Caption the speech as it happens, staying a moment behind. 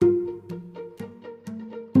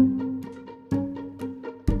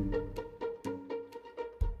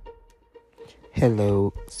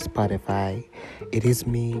Hello, Spotify. It is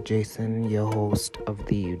me, Jason, your host of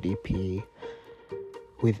the UDP,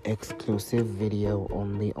 with exclusive video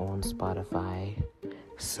only on Spotify.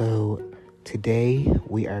 So, today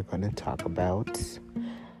we are going to talk about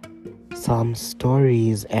some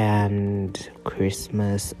stories and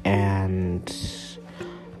Christmas and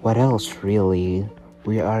what else, really.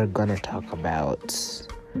 We are going to talk about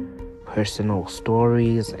personal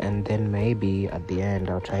stories, and then maybe at the end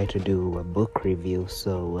I'll try to do a book review.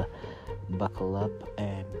 So buckle up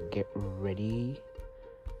and get ready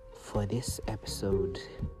for this episode.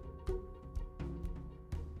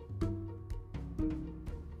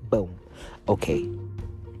 Boom. Okay,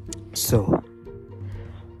 so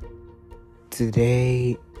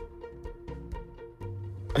today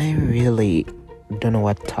I really don't know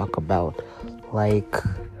what to talk about.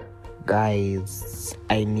 Guys,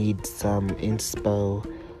 I need some inspo.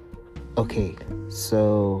 Okay,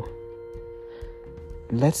 so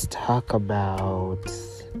let's talk about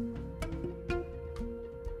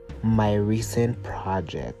my recent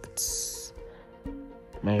projects.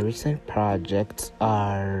 My recent projects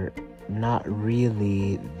are not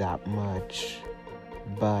really that much,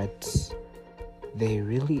 but they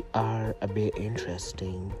really are a bit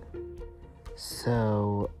interesting.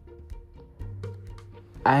 So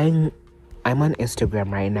I'm on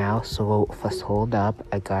Instagram right now, so first hold up,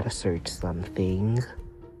 I gotta search something.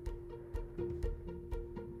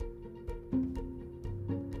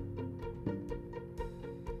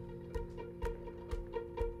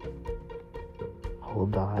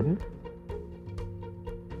 Hold on.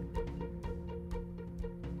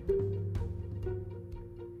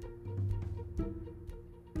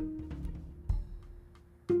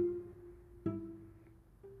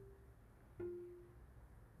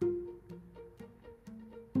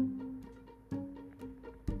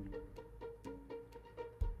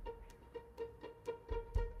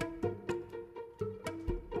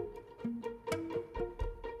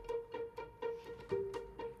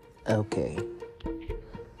 Okay,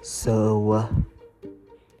 so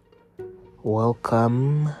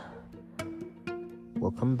welcome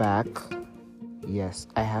back. Yes,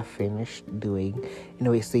 I have finished doing.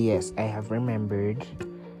 Yes, I have remembered.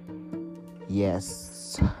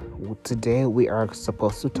 Yes, today we are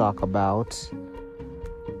supposed to talk about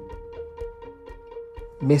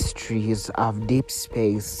mysteries of deep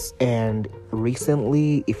space. And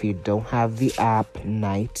recently, if you don't have the app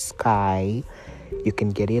Night Sky, you can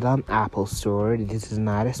get it on Apple Store. This is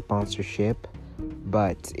not a sponsorship,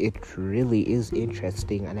 but it really is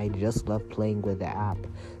interesting, and I just love playing with the app.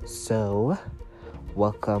 So,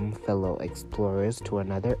 welcome, fellow explorers, to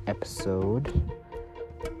another episode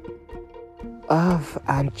of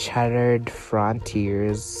Uncharted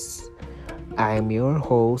Frontiers. I'm your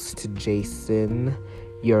host, Jason,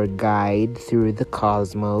 your guide through the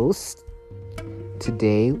cosmos.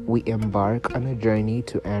 Today, we embark on a journey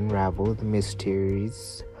to unravel the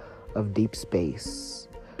mysteries of deep space,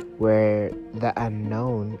 where the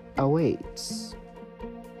unknown awaits.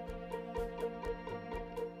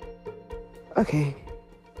 Okay.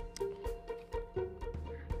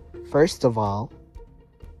 First of all,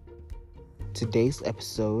 today's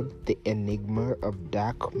episode, The Enigma of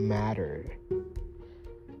Dark Matter.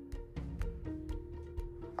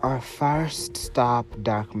 Our first stop,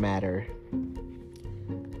 dark matter.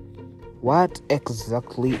 What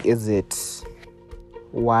exactly is it?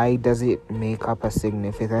 Why does it make up a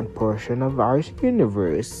significant portion of our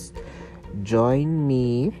universe? Join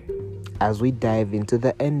me as we dive into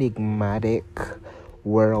the enigmatic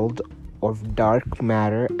world of dark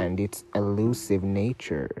matter and its elusive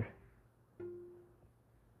nature.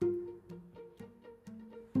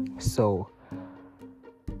 So,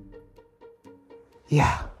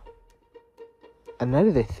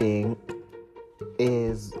 another thing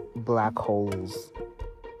is black holes,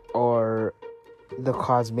 or the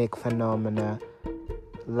cosmic phenomena,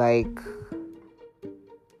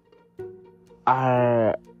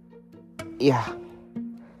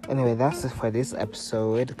 Anyway, that's it for this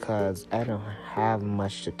episode, because I don't have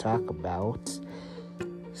much to talk about.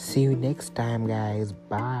 See you next time, guys.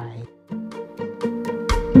 Bye.